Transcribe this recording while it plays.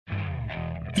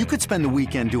You could spend the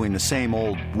weekend doing the same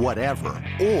old whatever,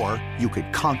 or you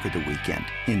could conquer the weekend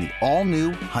in the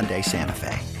all-new Hyundai Santa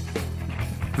Fe.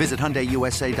 Visit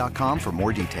HyundaiUSA.com for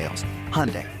more details.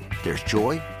 Hyundai, there's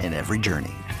joy in every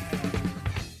journey.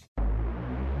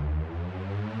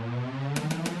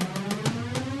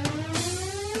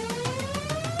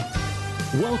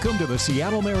 Welcome to the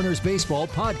Seattle Mariners Baseball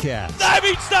Podcast.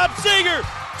 Diving stop, Seager!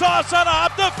 Toss on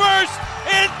hop to first!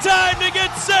 In time to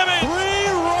get 7!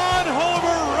 Three-run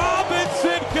homer!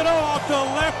 Robinson Cano off the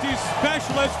lefty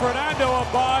specialist Fernando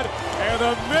Abad, and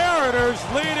the Mariners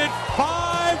lead it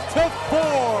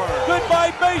 5-4. Goodbye,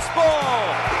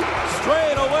 baseball!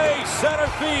 Straight away, center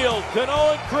field.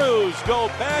 Cano and Cruz go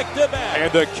back-to-back.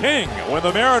 And the king, when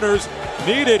the Mariners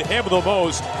needed him the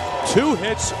most, 2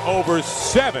 hits over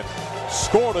 7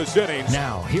 scoreless innings.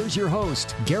 Now, here's your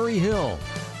host, Gary Hill.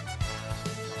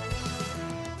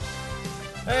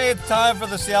 Hey, it's time for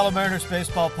the Seattle Mariners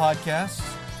Baseball Podcast.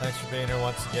 Thanks for being here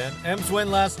once again. M's win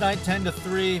last night,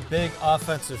 10-3. Big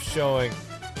offensive showing.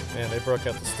 Man, they broke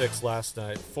out the sticks last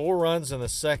night. 4 runs in the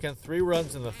second, 3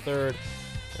 runs in the third.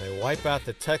 And they wipe out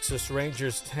the Texas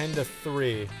Rangers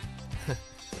 10-3.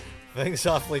 Things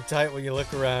awfully tight when you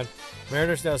look around.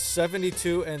 Mariners now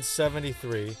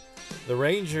 72-73. The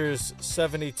Rangers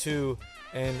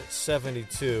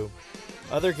 72-72.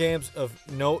 Other games of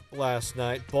note last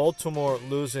night: Baltimore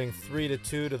losing 3-2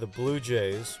 to the Blue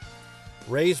Jays.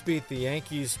 Rays beat the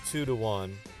Yankees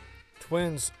 2-1.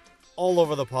 Twins all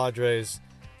over the Padres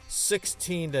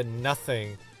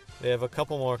 16-0. They have a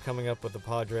couple more coming up with the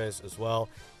Padres as well.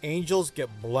 Angels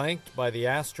get blanked by the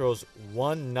Astros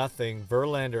 1-0.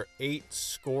 Verlander 8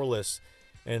 scoreless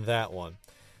in that one.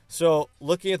 So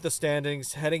looking at the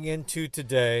standings heading into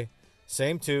today,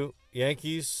 same 2,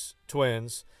 Yankees,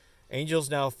 Twins. Angels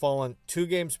now fallen 2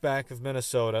 games back of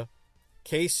Minnesota.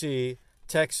 KC,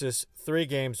 Texas, 3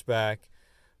 games back.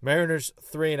 Mariners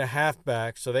 3.5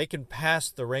 back, so they can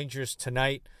pass the Rangers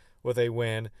tonight with a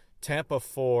win. Tampa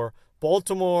 4.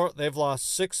 Baltimore, they've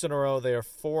lost 6 in a row. They are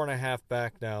 4.5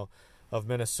 back now of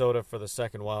Minnesota for the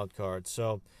second wild card.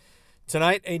 So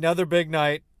tonight, another big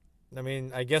night. I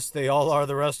mean, I guess they all are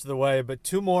the rest of the way, but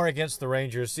 2 more against the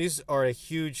Rangers. These are a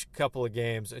huge couple of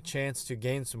games, a chance to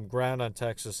gain some ground on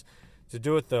Texas. To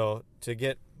do it, though, to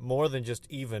get more than just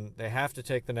even, they have to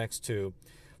take the next 2.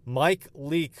 Mike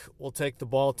Leake will take the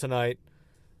ball tonight.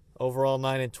 Overall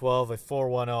 9-12, a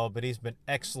 4.10, but he's been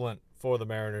excellent for the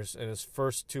Mariners in his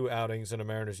first 2 outings in a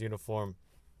Mariners uniform.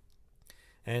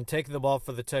 And taking the ball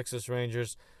for the Texas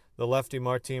Rangers, the lefty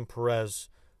Martin Perez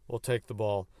will take the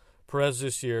ball. Perez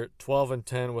this year,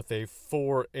 12-10 with a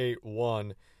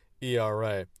 4.81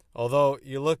 ERA. Although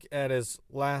you look at his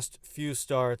last few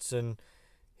starts, and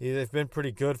they've been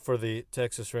pretty good for the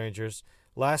Texas Rangers.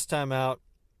 Last time out,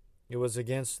 it was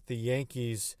against the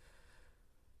Yankees.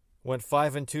 Went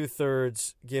 5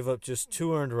 2/3, gave up just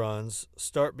 2 earned runs.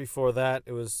 Start before that,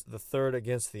 it was the third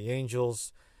against the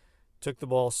Angels. Took the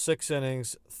ball 6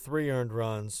 innings, 3 earned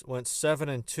runs. Went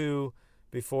 7-2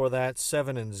 before that,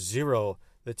 7-0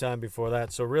 the time before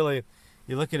that. So really,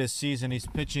 you look at his season, he's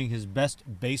pitching his best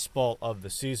baseball of the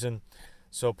season.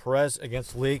 So Perez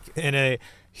against Leake in a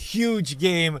huge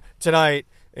game tonight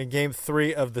in Game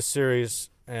 3 of the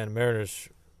series. And Mariners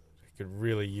could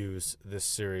really use this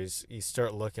series. You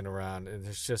start looking around, and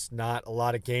there's just not a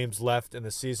lot of games left in the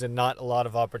season, not a lot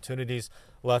of opportunities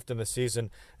left in the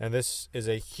season. And this is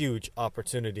a huge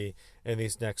opportunity in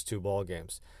these next 2 ball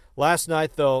games. Last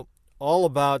night, though, all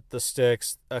about the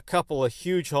sticks. A couple of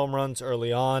huge home runs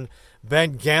early on.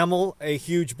 Ben Gamel, a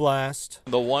huge blast.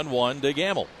 The 1-1 to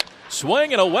Gamel.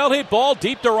 Swing and a well-hit ball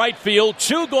deep to right field.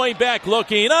 Chu going back,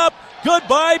 looking up.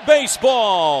 Goodbye,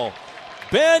 baseball.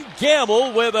 Ben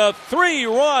Gamel with a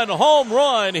 3-run home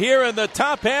run here in the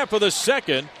top half of the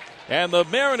second. And the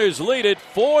Mariners lead it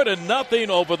 4-0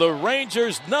 over the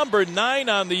Rangers. Number 9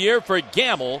 on the year for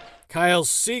Gamel. Kyle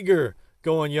Seager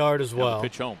going yard as well.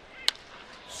 Pitch home.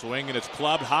 Swing and it's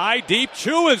clubbed high, deep.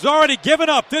 Chu has already given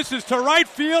up. This is to right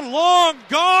field, long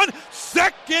gone.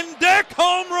 Second deck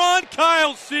home run,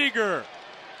 Kyle Seager.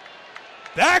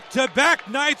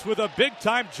 Back-to-back nights with a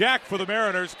big-time jack for the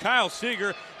Mariners. Kyle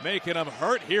Seager making them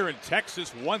hurt here in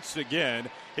Texas once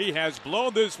again. He has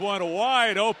blown this one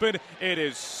wide open. It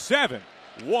is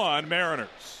 7-1 Mariners.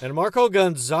 And Marco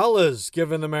Gonzalez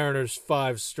giving the Mariners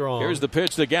 5 strong. Here's the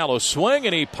pitch to Gallo. Swing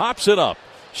and he pops it up.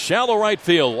 Shallow right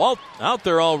field. Out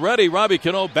there already. Robbie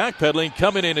Cano backpedaling.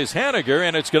 Coming in is Haniger,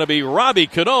 and it's going to be Robbie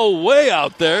Cano way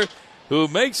out there who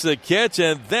makes the catch,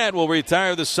 and that will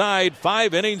retire the side.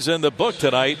 5 innings in the book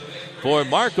tonight for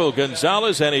Marco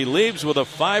Gonzalez, and he leaves with a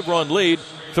 5-run lead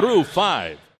through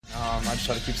 5. I just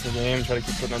try to keep to the game, try to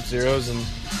keep putting up zeros, and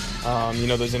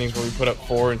Those innings where we put up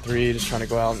 4 and 3, just trying to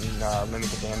go out and limit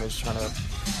the damage, trying to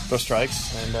throw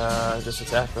strikes and just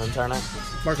attack the entire night.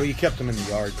 Marco, you kept them in the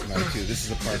yard tonight, too. This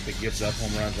is a park that gives up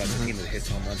home runs, like a team that hits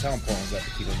home runs. How important is that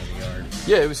to keep them in the yard?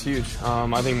 Yeah, it was huge.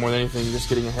 I think more than anything, just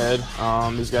getting ahead.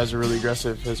 These guys are really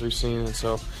aggressive, as we've seen, and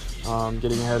so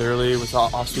getting ahead early with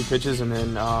off-speed pitches and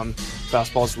then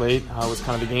fastballs late was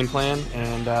kind of the game plan,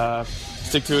 and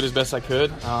stick to it as best I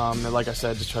could. And like I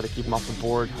said, just try to keep them off the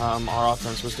board. Our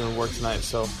offense was doing work tonight,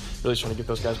 so really trying to get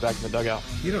those guys back in the dugout.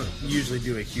 You don't usually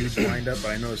do a huge wind-up,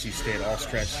 but I noticed you stayed all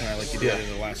stretch tonight like you did in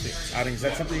the last 6 outings. Is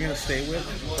that something you're going to stay with?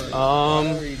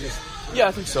 Yeah,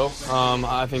 I think so.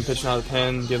 I think pitching out of the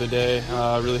pen the other day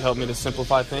really helped me to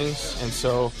simplify things, and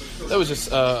so that was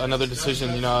just another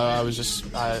decision.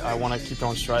 I want to keep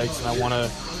throwing strikes, and I want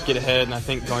to get ahead, and I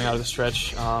think going out of the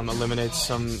stretch eliminates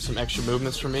some extra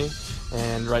movements for me,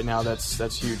 and right now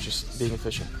that's huge, just being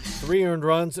efficient. 3 earned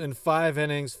runs in 5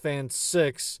 innings, fanned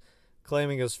 6,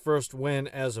 claiming his first win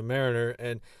as a Mariner,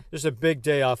 and just a big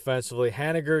day offensively.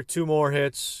 Haniger, 2 more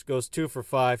hits, goes 2 for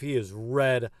 5. He is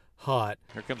red hot.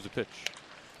 Here comes the pitch.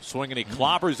 Swinging, he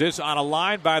clobbers this on a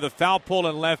line by the foul pole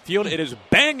in left field. It is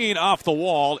banging off the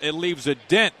wall. It leaves a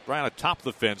dent right on top of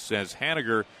the fence as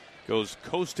Haniger goes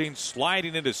coasting,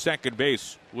 sliding into second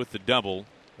base with the double.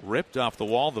 Ripped off the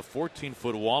wall, the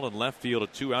 14-foot wall in left field, a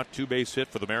 2-out, 2-base hit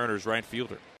for the Mariners right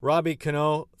fielder. Robbie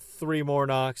Cano, 3 more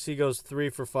knocks. He goes 3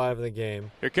 for 5 in the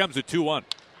game. Here comes the 2-1.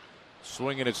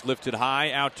 Swinging, it's lifted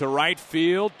high out to right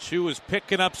field. Chu is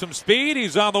picking up some speed.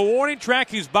 He's on the warning track.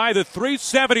 He's by the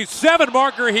 377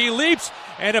 marker. He leaps,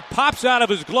 and it pops out of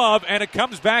his glove, and it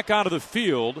comes back onto the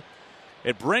field.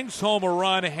 It brings home a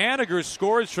run. Haniger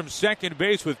scores from second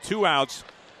base with 2 outs,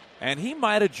 and he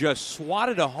might have just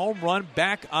swatted a home run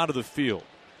back onto the field.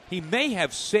 He may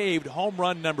have saved home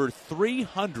run number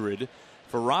 300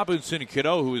 for Robinson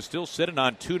Cano, who is still sitting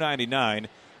on 299,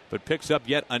 but picks up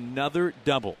yet another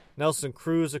double. Nelson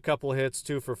Cruz, a couple hits,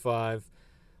 2 for 5.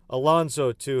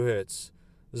 Alonso, 2 hits.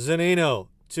 Zunino,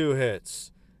 2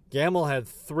 hits. Gamble had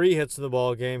 3 hits in the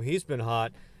ball game. He's been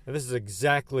hot, and this is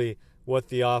exactly what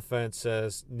the offense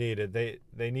has needed.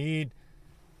 They need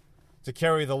to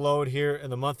carry the load here in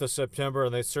the month of September,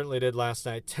 and they certainly did last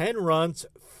night. 10 runs,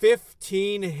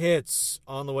 15 hits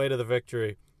on the way to the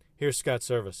victory. Here's Scott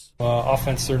Service.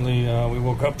 Offense, certainly, we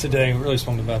woke up today, really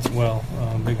swung the bats well.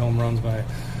 Big home runs by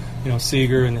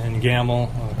Seager and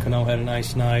Gamble. Cano had a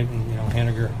nice night, and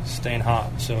Haniger staying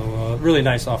hot. So really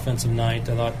nice offensive night.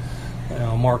 I thought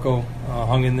Marco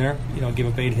hung in there. Gave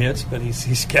up 8 hits, but he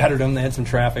scattered them. They had some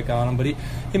traffic on him, but he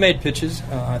made pitches.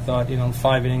 I thought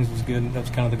 5 innings was good. That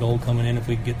was kind of the goal coming in if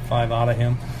we could get 5 out of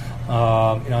him.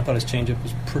 I thought his changeup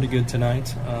was pretty good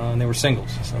tonight, and they were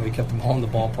singles, so we kept the ball in the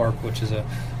ballpark, which is a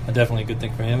definitely a good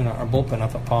thing for him. And our bullpen, I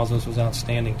thought Pazos was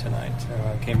outstanding tonight.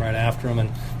 Came right after him, and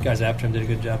guys after him did a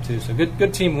good job too. So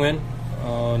good team win.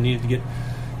 Needed to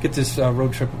get this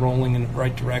road trip rolling in the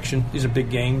right direction. These are big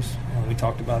games. We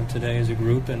talked about it today as a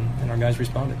group, and our guys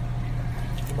responded.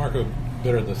 Marco,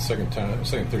 better the third time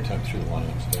through the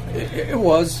lineup today. It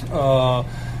was.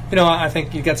 I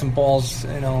think you got some balls, the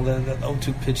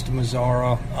 0-2 pitch to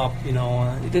Mazzara up,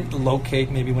 he did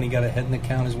locate maybe when he got ahead in the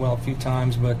count as well a few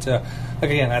times. But,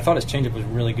 again, I thought his changeup was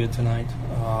really good tonight.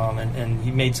 And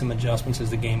he made some adjustments as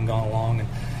the game gone along. And,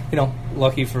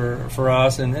 lucky for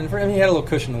us. And for him, he had a little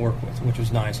cushion to work with, which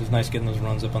was nice. It was nice getting those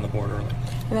runs up on the board early.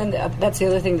 And then that's the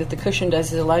other thing that the cushion does,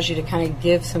 is it allows you to kind of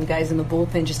give some guys in the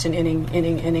bullpen just an inning,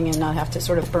 and not have to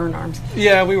sort of burn arms.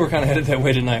 Yeah, we were kind of headed that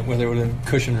way tonight, whether it was a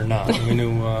cushion or not. We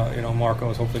knew, Marco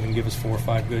was hopefully going to give us 4 or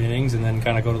 5 good innings and then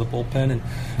kind of go to the bullpen. And,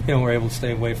 we're able to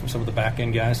stay away from some of the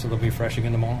back-end guys, so they'll be fresh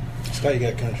again tomorrow. Scott, you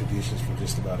got contributions from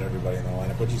just about everybody in the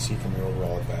lineup. What did you see from your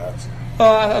overall at-bats?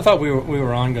 I thought we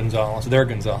were on Gonzalez, their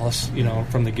Gonzalez,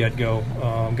 from the get-go.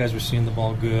 Guys were seeing the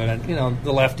ball good. And,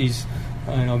 the lefties,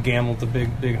 Gamble, the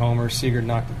big homer. Seager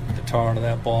knocked the tar out of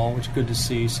that ball, which is good to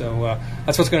see. So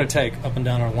that's what's going to take up and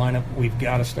down our lineup. We've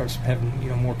got to start having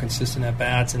more consistent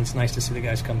at-bats, and it's nice to see the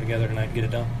guys come together tonight and get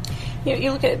it done.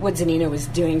 You look at what Zunino was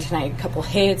doing tonight, a couple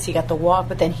hits, he got the walk,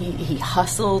 but then he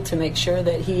hustled to make sure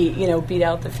that he, beat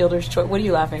out the fielder's choice. What are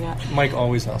you laughing at? Mike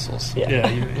always hustles. Yeah.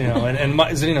 And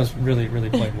Zunino's really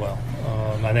played well.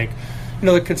 I think,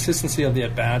 the consistency of the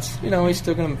at-bats, he's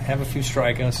still going to have a few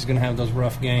strikeouts. He's going to have those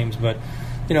rough games, but,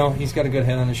 he's got a good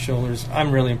head on his shoulders.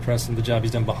 I'm really impressed with the job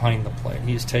he's done behind the plate.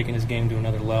 He has taken his game to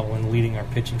another level and leading our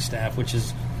pitching staff, which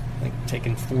is think,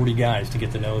 taken 40 guys to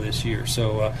get to know this year.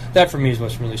 So that for me is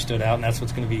what's really stood out, and that's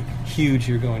what's going to be huge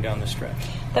here going down the stretch.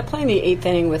 That play in the 8th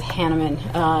inning with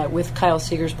Hanneman, with Kyle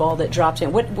Seager's ball that dropped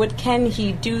in, what can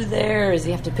he do there? Does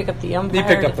he have to pick up the umpire? He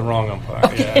picked up the wrong umpire.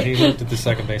 Okay. Yeah, he looked at the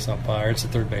second base umpire. It's the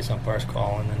third base umpire's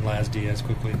call, and then Laz Diaz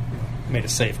quickly made a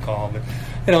safe call. But,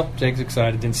 Jake's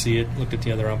excited, didn't see it, looked at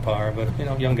the other umpire.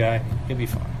 But, young guy, he'll be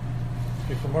fine.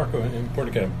 Hey, for Marco,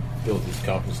 important to kind of build his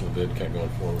confidence a little bit, kind of going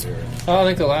forward here. I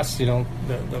think the last,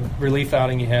 the relief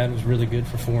outing he had was really good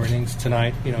for 4 innings.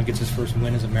 Tonight, gets his first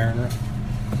win as a Mariner.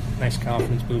 Nice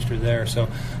confidence booster there. So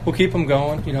we'll keep him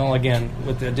going. Again,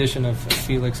 with the addition of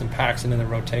Felix and Paxton in the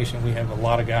rotation, we have a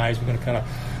lot of guys. We're going to kind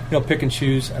of, pick and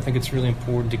choose. I think it's really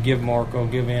important to give Marco,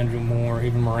 give Andrew Moore,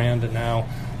 even Miranda now,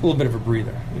 a little bit of a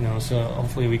breather. So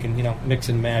hopefully we can, mix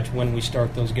and match when we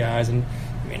start those guys. And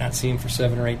you may not see them for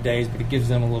 7 or 8 days, but it gives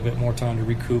them a little bit more time to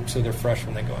recoup so they're fresh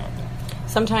when they go out there.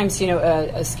 Sometimes,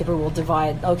 a skipper will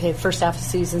divide, first half of the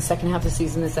season, second half of the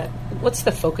season. What's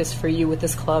the focus for you with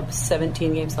this club?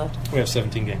 17 games left? We have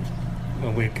 17 games.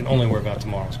 Well, we can only worry about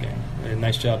tomorrow's game.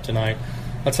 Nice job tonight.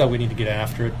 That's how we need to get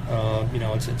after it.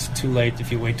 It's too late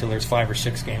if you wait till there's 5 or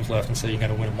 6 games left and say you got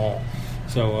to win them all.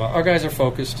 So our guys are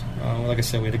focused. Like I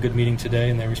said, we had a good meeting today,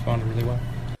 and they responded really well.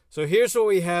 So here's what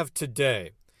we have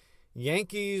today.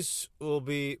 Yankees will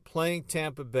be playing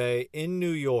Tampa Bay in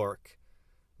New York.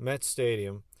 Met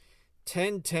Stadium,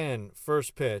 10-10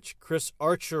 first pitch. Chris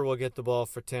Archer will get the ball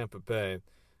for Tampa Bay.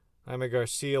 Jaime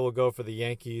Garcia will go for the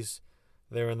Yankees.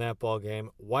 They're in that ball game.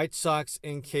 White Sox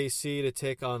in KC to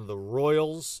take on the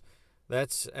Royals.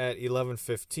 That's at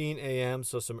 11:15 a.m.,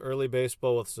 so some early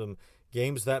baseball with some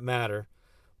games that matter.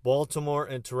 Baltimore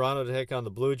and Toronto to take on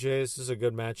the Blue Jays. This is a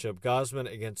good matchup.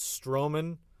 Gausman against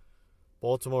Stroman.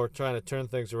 Baltimore trying to turn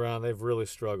things around. They've really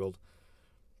struggled.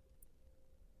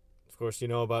 Of course, you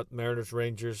know about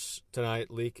Mariners-Rangers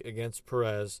tonight, Leak against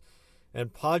Perez.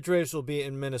 And Padres will be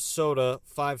in Minnesota,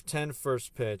 5:10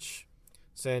 first pitch.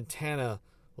 Santana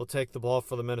will take the ball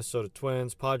for the Minnesota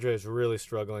Twins. Padres really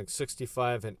struggling,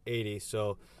 65 and 80.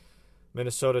 So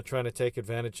Minnesota trying to take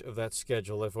advantage of that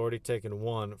schedule. They've already taken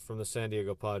 1 from the San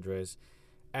Diego Padres.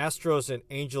 Astros and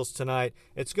Angels tonight.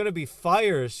 It's going to be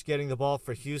Fiers getting the ball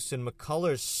for Houston.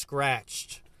 McCullers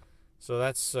scratched. So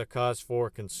that's a cause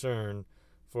for concern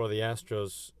for the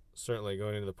Astros, certainly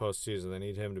going into the postseason. They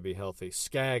need him to be healthy.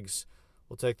 Skaggs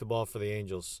will take the ball for the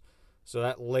Angels. So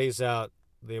that lays out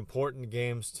the important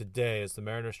games today as the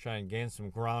Mariners try and gain some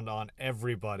ground on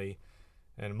everybody.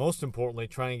 And most importantly,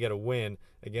 try and get a win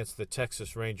against the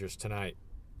Texas Rangers tonight.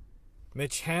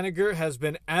 Mitch Haniger has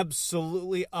been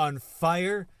absolutely on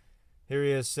fire. Here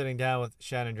he is sitting down with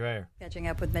Shannon Dreyer. Catching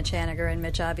up with Mitch Haniger. And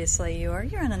Mitch, obviously you're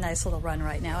on a nice little run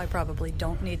right now. I probably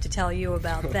don't need to tell you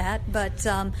about that. But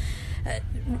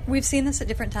we've seen this at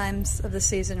different times of the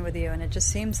season with you, and it just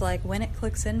seems like when it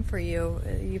clicks in for you,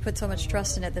 you put so much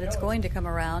trust in it that it's going to come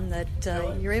around that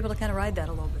you're able to kind of ride that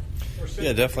a little bit.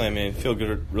 Yeah, definitely. I mean, I feel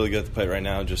good, really good at the plate right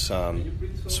now. Just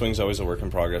swing's always a work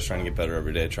in progress, trying to get better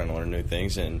every day, trying to learn new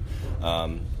things. And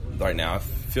right now I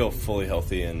feel fully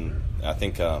healthy, and I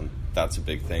think that's a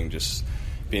big thing, just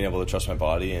being able to trust my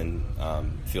body and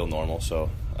feel normal. So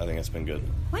I think it's been good.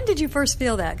 When did you first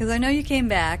feel that? Because I know you came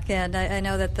back, and I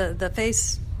know that the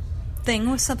face thing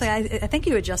was something I think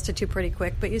you adjusted to pretty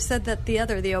quick, but you said that the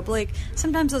oblique,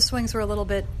 sometimes those swings were a little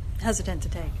bit hesitant to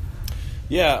take.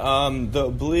 Yeah, the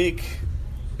oblique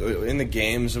in the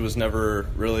games, it was never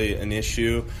really an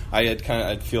issue.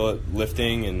 I'd feel it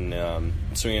lifting and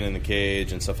swinging in the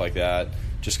cage and stuff like that,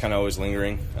 just kind of always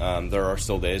lingering. There are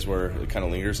still days where it kind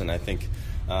of lingers, and I think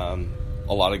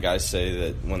a lot of guys say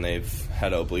that when they've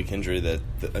had an oblique injury that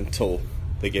until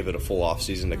they give it a full off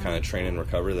season to kind of train and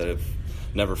recover, that it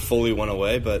never fully went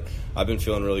away. But I've been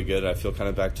feeling really good. I feel kind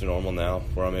of back to normal now,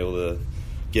 where I'm able to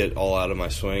get all out of my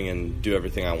swing and do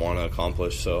everything I want to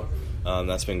accomplish. So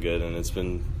that's been good, and it's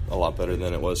been a lot better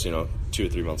than it was 2 or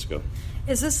 3 months ago.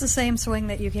 Is this the same swing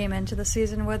that you came into the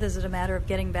season with? Is it a matter of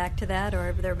getting back to that, or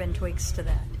have there been tweaks to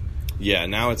that? Yeah,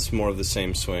 now it's more of the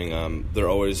same swing. There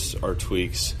always are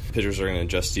tweaks. Pitchers are going to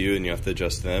adjust to you, and you have to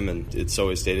adjust to them, and it's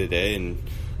always day-to-day, and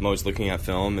I'm always looking at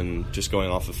film and just going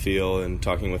off the feel and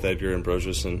talking with Edgar and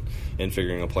Brosius and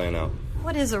figuring a plan out.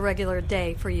 What is a regular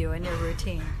day for you in your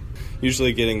routine?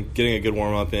 Usually getting a good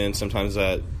warm-up in, sometimes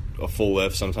a full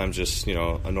lift, sometimes just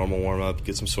a normal warm-up,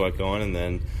 get some sweat going, and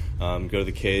then go to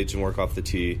the cage and work off the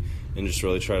tee and just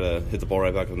really try to hit the ball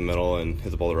right back in the middle and hit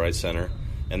the ball to right center.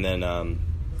 And then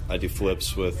I do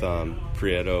flips with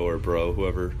Prieto or Bro,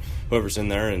 whoever's in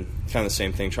there, and kind of the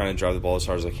same thing, trying to drive the ball as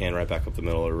hard as I can right back up the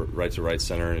middle or right to right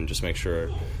center, and just make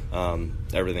sure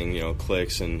everything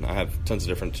clicks. And I have tons of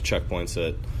different checkpoints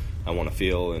that I want to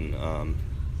feel, and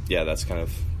that's kind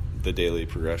of the daily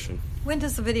progression. When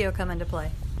does the video come into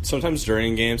play? Sometimes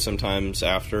during games, sometimes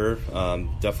after.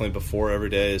 Definitely before every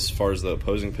day. As far as the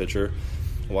opposing pitcher,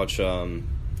 I watch the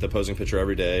opposing pitcher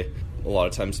every day. A lot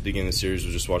of times at the beginning of the series,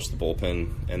 we'll just watch the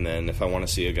bullpen, and then if I want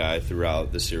to see a guy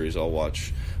throughout the series, I'll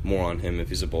watch more on him if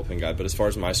he's a bullpen guy. But as far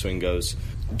as my swing goes,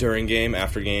 during game,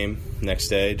 after game, next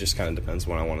day, just kind of depends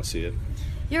when I want to see it.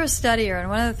 You're a studier, and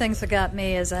one of the things that got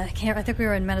me is I think we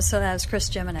were in Minnesota as Chris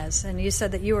Jimenez, and you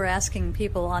said that you were asking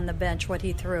people on the bench what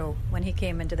he threw when he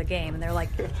came into the game, and they're like,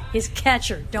 he's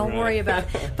catcher, don't worry about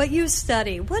it. But you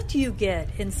study. What do you get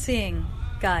in seeing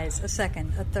guys a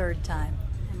second, a third time,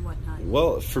 and whatnot?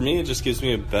 Well, for me, it just gives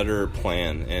me a better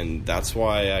plan, and that's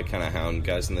why I kind of hound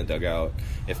guys in the dugout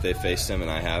if they faced him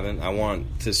and I haven't. I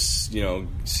want to,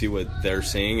 see what they're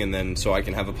seeing, and then so I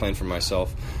can have a plan for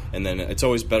myself. And then it's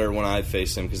always better when I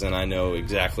face him because then I know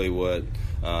exactly what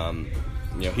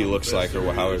he looks like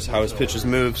or how his pitches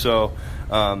move. So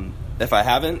if I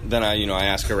haven't, then I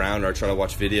ask around or I try to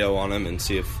watch video on him and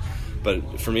see if.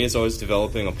 But for me, it's always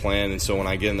developing a plan. And so when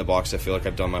I get in the box, I feel like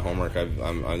I've done my homework.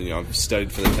 I've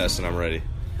studied for the test and I'm ready.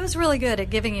 Who's really good at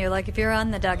giving you, like if you're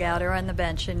on the dugout or on the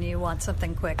bench and you want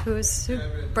something quick, who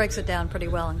breaks it down pretty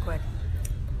well and quick?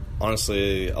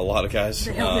 Honestly, a lot of guys.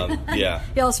 Yeah.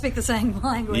 Y'all speak the same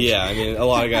language. Yeah, I mean, a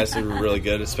lot of guys are really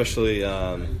good, especially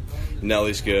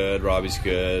Nelly's good, Robbie's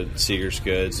good, Seager's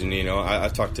good, Zunino.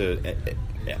 I've talked to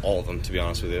all of them, to be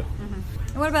honest with you.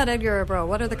 Mm-hmm. What about Edgar or Bro?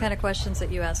 What are the kind of questions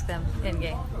that you ask them in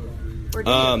game?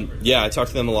 I talk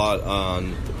to them a lot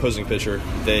on the opposing pitcher.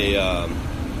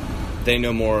 They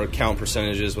know more count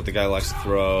percentages, what the guy likes to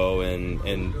throw,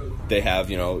 and they have,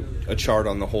 a chart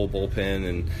on the whole bullpen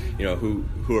and,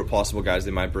 who are possible guys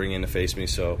they might bring in to face me.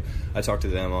 So I talk to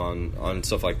them on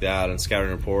stuff like that and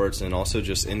scouting reports and also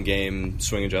just in-game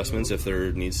swing adjustments. If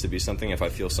there needs to be something, if I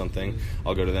feel something,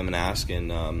 I'll go to them and ask.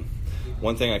 And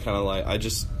one thing I kind of like, I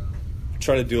just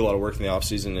try to do a lot of work in the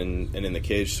offseason and in the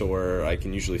cage so where I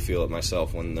can usually feel it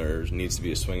myself when there needs to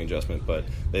be a swing adjustment. But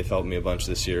they've helped me a bunch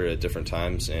this year at different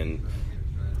times, and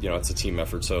it's a team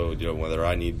effort, so whether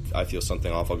I feel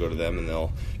something off, I'll go to them and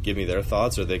they'll give me their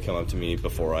thoughts, or they come up to me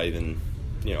before I even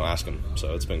ask them.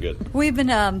 So it's been good. We've been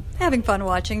having fun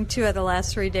watching 2 of the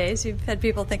last 3 days. You've had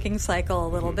people thinking cycle a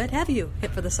little bit. Have you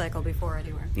hit for the cycle before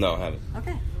anywhere? No, I haven't.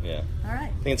 Okay. Yeah. All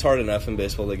right. I think it's hard enough in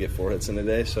baseball to get 4 hits in a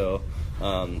day, so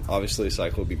obviously a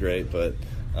cycle would be great, but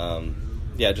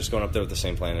just going up there with the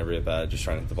same plan every at bat, just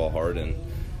trying to hit the ball hard, and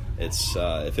it's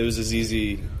if it was as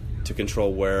easy to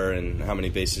control where and how many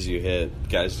bases you hit,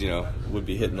 guys, would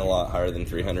be hitting a lot higher than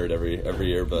 300 every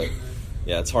year. But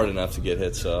yeah, it's hard enough to get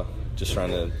hits, so just trying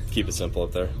to keep it simple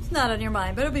up there. It's not on your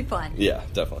mind, but it'll be fun. Yeah,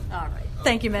 definitely. All right.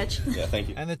 Thank you, Mitch. Yeah, thank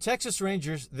you. And the Texas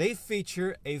Rangers, they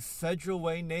feature a Federal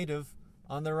Way native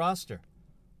on their roster.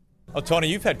 Oh, Tony,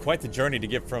 you've had quite the journey to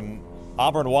get from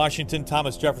Auburn, Washington,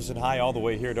 Thomas Jefferson High, all the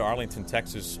way here to Arlington,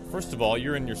 Texas. First of all,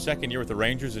 you're in your second year with the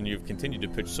Rangers, and you've continued to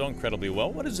pitch so incredibly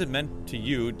well. What has it meant to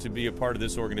you to be a part of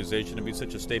this organization and be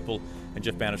such a staple in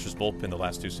Jeff Banish's bullpen the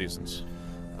last 2 seasons?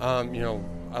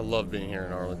 I love being here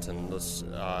in Arlington.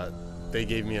 They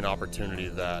gave me an opportunity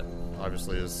that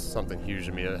obviously is something huge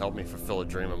to me. It helped me fulfill a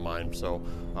dream of mine. So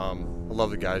I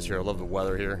love the guys here. I love the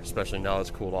weather here, especially now it's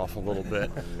cooled off a little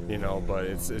bit, But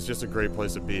it's just a great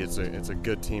place to be. It's a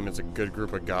good team. It's a good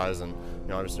group of guys, and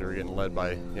obviously we're getting led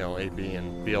by AB,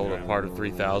 and be able to be part of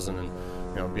 3,000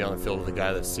 and be on the field with a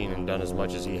guy that's seen and done as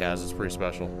much as he has. It's pretty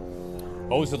special.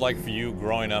 What was it like for you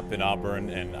growing up in Auburn,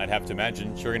 and I'd have to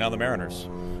imagine cheering on the Mariners?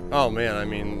 Oh man, I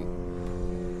mean,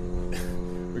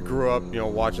 we grew up,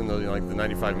 watching the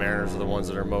 95 Mariners are the ones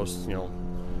that are most,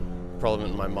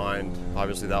 prevalent in my mind.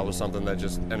 Obviously, that was something that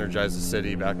just energized the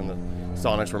city back when the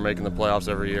Sonics were making the playoffs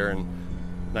every year, and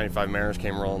 95 Mariners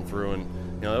came rolling through,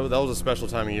 and that was a special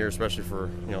time of year, especially for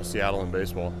Seattle and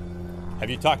baseball. Have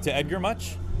you talked to Edgar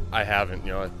much? I haven't.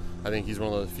 I think he's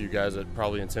one of the few guys that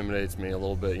probably intimidates me a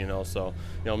little bit. So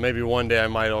maybe one day I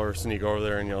might sneak over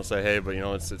there and say hey, but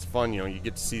it's fun. You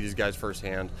get to see these guys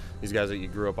firsthand, these guys that you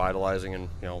grew up idolizing, and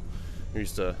we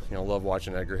used to love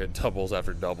watching Edgar hit doubles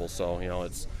after doubles. So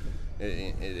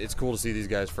it's cool to see these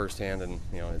guys firsthand, and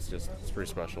it's pretty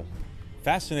special.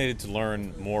 Fascinated to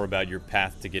learn more about your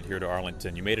path to get here to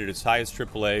Arlington. You made it as high as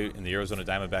AAA in the Arizona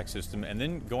Diamondback system, and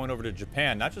then going over to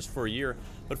Japan, not just for a year,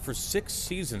 but for 6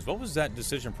 seasons. What was that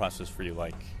decision process for you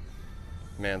like?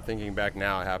 Man, thinking back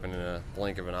now, it happened in a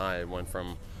blink of an eye. It went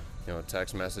from, a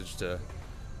text message to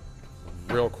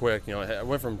real quick. It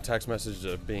went from text message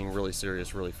to being really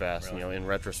serious really fast. Really? In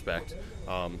retrospect,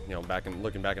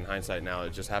 looking back in hindsight now,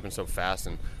 it just happened so fast.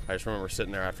 And I just remember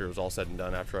sitting there after it was all said and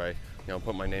done, after I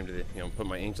put my name to put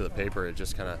my ink to the paper, it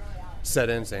just kind of set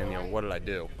in saying, what did I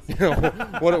do?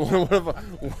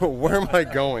 Where am I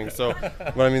going? So,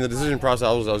 but I mean, the decision process,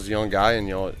 I was a young guy,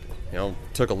 and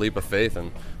took a leap of faith,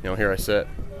 and here I sit.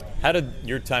 How did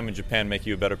your time in Japan make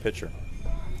you a better pitcher?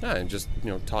 Yeah, and just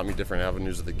taught me different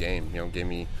avenues of the game. Gave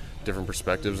me different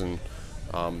perspectives and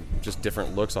just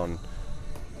different looks on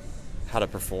how to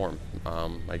perform.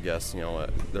 I guess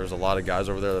there's a lot of guys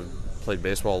over there that have played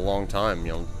baseball a long time.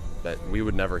 That we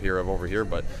would never hear of over here,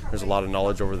 but there's a lot of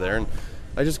knowledge over there, and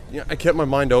I kept my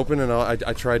mind open, and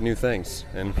I tried new things.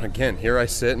 And again, here I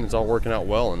sit, and it's all working out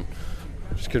well, and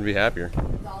I just couldn't be happier.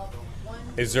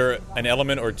 Is there an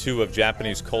element or two of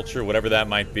Japanese culture, whatever that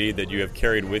might be, that you have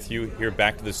carried with you here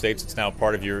back to the States? It's now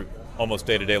part of your almost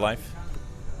day-to-day life?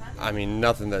 I mean,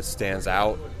 nothing that stands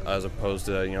out as opposed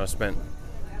to, I spent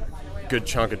a good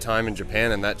chunk of time in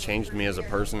Japan, and that changed me as a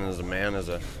person, as a man, as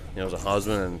a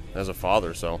husband, and as a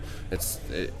father. So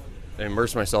I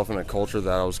immersed myself in a culture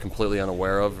that I was completely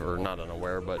unaware of, or not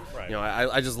unaware, but right.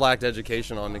 I just lacked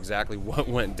education on exactly what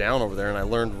went down over there, and I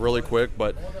learned really quick.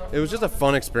 But it was just a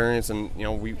fun experience, and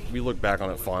we look back on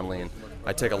it fondly, and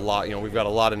I take a lot. We've got a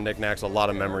lot of knickknacks, a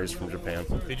lot of memories from Japan.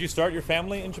 Did you start your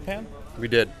family in Japan? We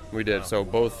did. So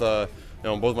both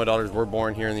both my daughters were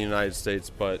born here in the United States,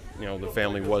 but the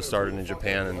family was started in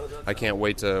Japan, and I can't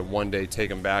wait to one day take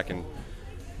them back and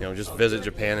just visit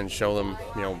Japan and show them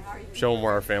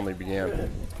where our family began.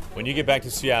 When you get back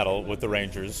to Seattle with the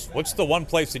Rangers, what's the one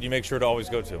place that you make sure to always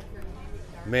go to?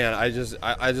 Man, I just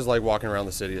like walking around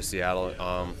the city of Seattle.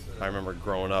 I remember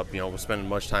growing up, spending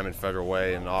much time in Federal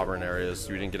Way and Auburn areas.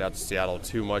 We didn't get out to Seattle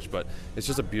too much, but it's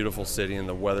just a beautiful city, and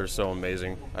the weather's so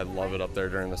amazing. I love it up there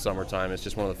during the summertime. It's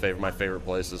just one of my favorite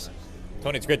places.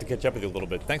 Tony, it's great to catch up with you a little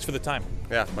bit. Thanks for the time.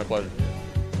 Yeah, my pleasure.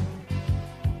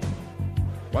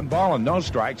 1 ball and no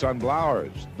strikes on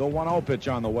Blowers. The 1-0 pitch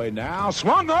on the way now.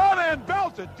 Swung on and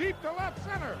belted deep to left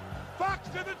center. Fox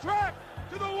to the track,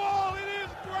 to the wall. It is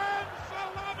grand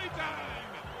salami time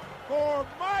for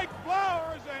Mike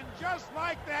Blowers. And just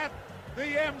like that,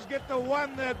 the M's get the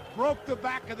one that broke the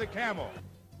back of the camel.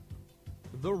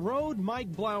 The road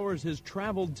Mike Blowers has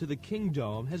traveled to the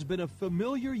Kingdome has been a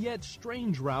familiar yet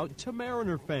strange route to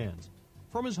Mariner fans.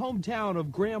 From his hometown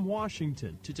of Graham,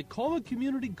 Washington, to Tacoma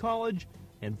Community College,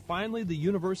 and finally the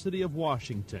University of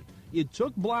Washington. It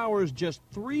took Blowers just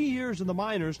 3 years in the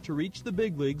minors to reach the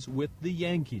big leagues with the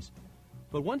Yankees.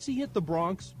 But once he hit the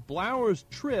Bronx, Blowers'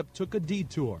 trip took a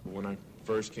detour. When I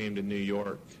first came to New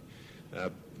York,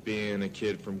 being a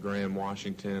kid from Graham,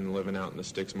 Washington, living out in the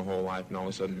sticks my whole life, and all of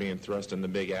a sudden being thrust in the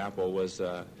Big Apple was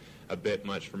a bit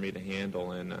much for me to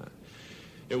handle, and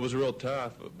it was real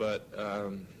tough. But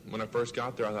when I first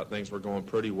got there, I thought things were going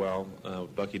pretty well.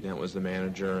 Bucky Dent was the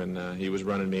manager, and he was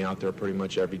running me out there pretty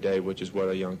much every day, which is what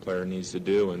a young player needs to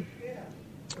do. And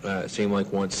it seemed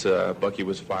like once Bucky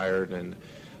was fired and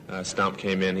Stump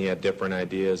came in, he had different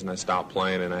ideas, and I stopped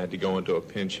playing, and I had to go into a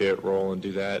pinch hit role and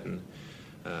do that. And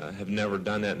have never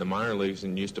done that in the minor leagues,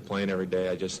 and used to playing every day.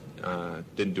 I just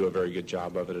didn't do a very good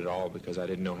job of it at all because I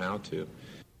didn't know how to.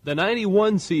 The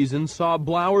 91 season saw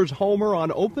Blowers homer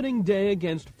on opening day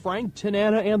against Frank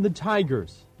Tanana and the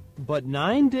Tigers. But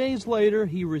 9 days later,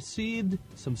 he received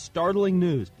some startling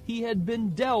news. He had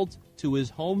been dealt to his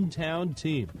hometown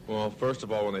team. Well, first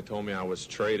of all, when they told me I was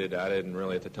traded, I didn't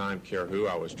really at the time care who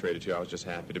I was traded to. I was just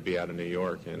happy to be out of New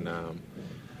York. And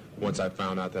once I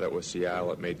found out that it was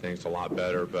Seattle, it made things a lot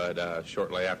better. But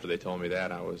shortly after they told me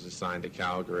that, I was assigned to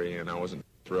Calgary, and I wasn't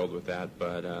thrilled with that.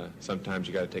 But sometimes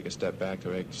you got to take a step back to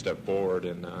make a step forward,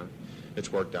 and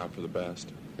it's worked out for the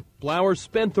best. Blowers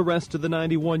spent the rest of the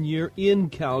 91 year in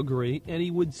Calgary, and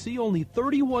he would see only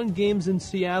 31 games in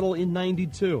Seattle in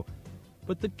 92.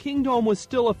 But the Kingdome was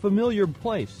still a familiar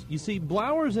place. You see,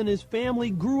 Blowers and his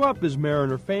family grew up as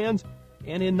Mariner fans,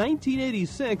 and in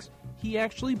 1986, he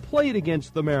actually played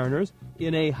against the Mariners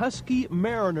in a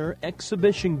Husky-Mariner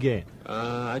exhibition game.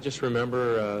 I just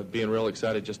remember being real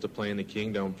excited just to play in the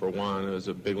Kingdome for one. It was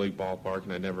a big league ballpark,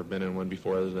 and I'd never been in one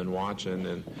before other than watching.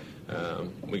 And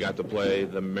we got to play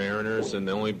the Mariners, and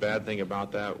the only bad thing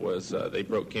about that was they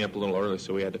broke camp a little early,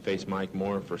 so we had to face Mike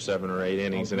Moore for 7 or 8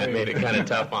 innings, and that made it kind of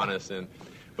tough on us.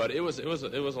 But it was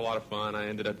a lot of fun. I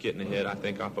ended up getting a hit, I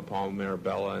think, off of Paul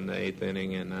Marabella in the 8th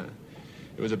inning, and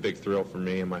it was a big thrill for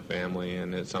me and my family,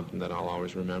 and it's something that I'll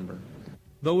always remember.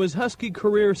 Though his Husky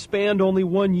career spanned only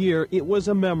 1 year, it was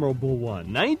a memorable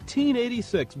one.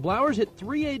 1986, Blowers hit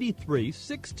 .383,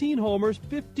 16 homers,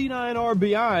 59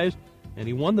 RBIs, and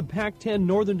he won the Pac-10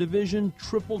 Northern Division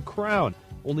Triple Crown.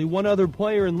 Only one other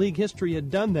player in league history had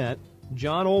done that,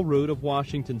 John Olerud of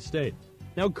Washington State.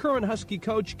 Now, current Husky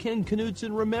coach Ken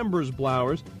Knutson remembers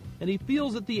Blowers. and he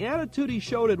feels that the attitude he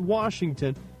showed at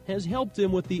Washington has helped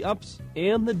him with the ups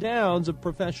and the downs of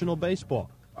professional baseball.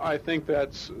 I think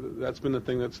that's been the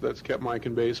thing that's kept Mike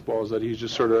in baseball, is that he's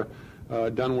just sort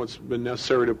of done what's been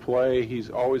necessary to play. He's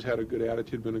always had a good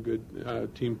attitude, been a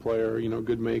good team player,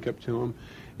 good makeup to him.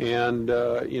 And,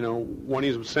 when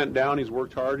he's sent down, he's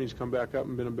worked hard, and he's come back up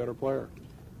and been a better player.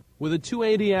 With a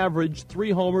 .280 average,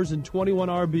 3 homers, and 21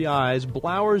 RBIs,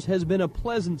 Blowers has been a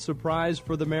pleasant surprise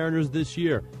for the Mariners this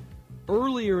year.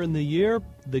 Earlier in the year,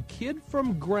 the kid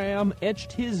from Graham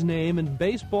etched his name in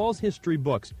baseball's history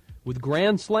books with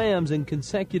grand slams in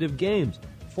consecutive games,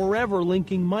 forever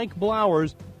linking Mike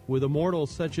Blowers with immortals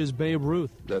such as Babe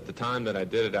Ruth. At the time that I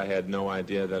did it, I had no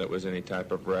idea that it was any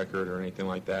type of record or anything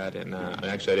like that, and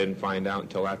actually I didn't find out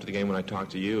until after the game when I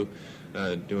talked to you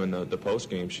doing the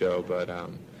post-game show, but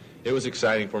it was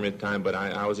exciting for me at the time, but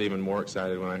I was even more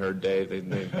excited when I heard Dave. They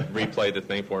replayed the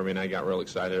thing for me, and I got real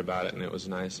excited about it, and it was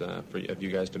nice of you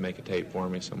guys to make a tape for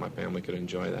me so my family could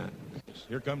enjoy that.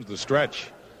 Here comes the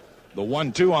stretch. The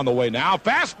 1-2 on the way now.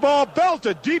 Fastball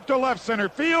belted deep to left center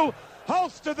field.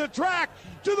 Holtz to the track,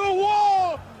 to the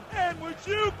wall, and would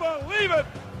you believe it,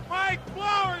 Mike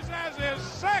Blowers has his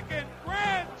second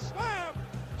Grand Slam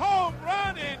home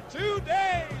run in 2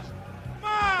 days.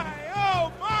 My,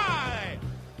 oh my!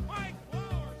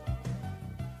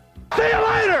 See you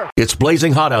later! It's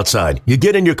blazing hot outside. You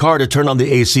get in your car to turn on the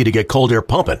AC to get cold air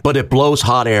pumping, but it blows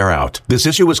hot air out. This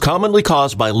issue is commonly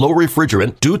caused by low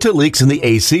refrigerant due to leaks in the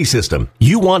AC system.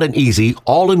 You want an easy,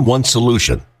 all-in-one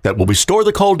solution that will restore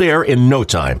the cold air in no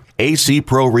time. AC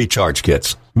Pro Recharge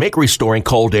Kits make restoring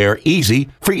cold air easy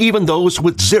for even those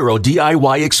with zero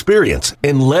DIY experience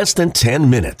in less than 10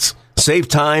 minutes. Save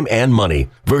time and money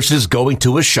versus going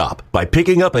to a shop by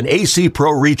picking up an AC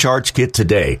Pro Recharge Kit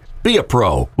today. Be a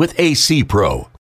pro with AC Pro.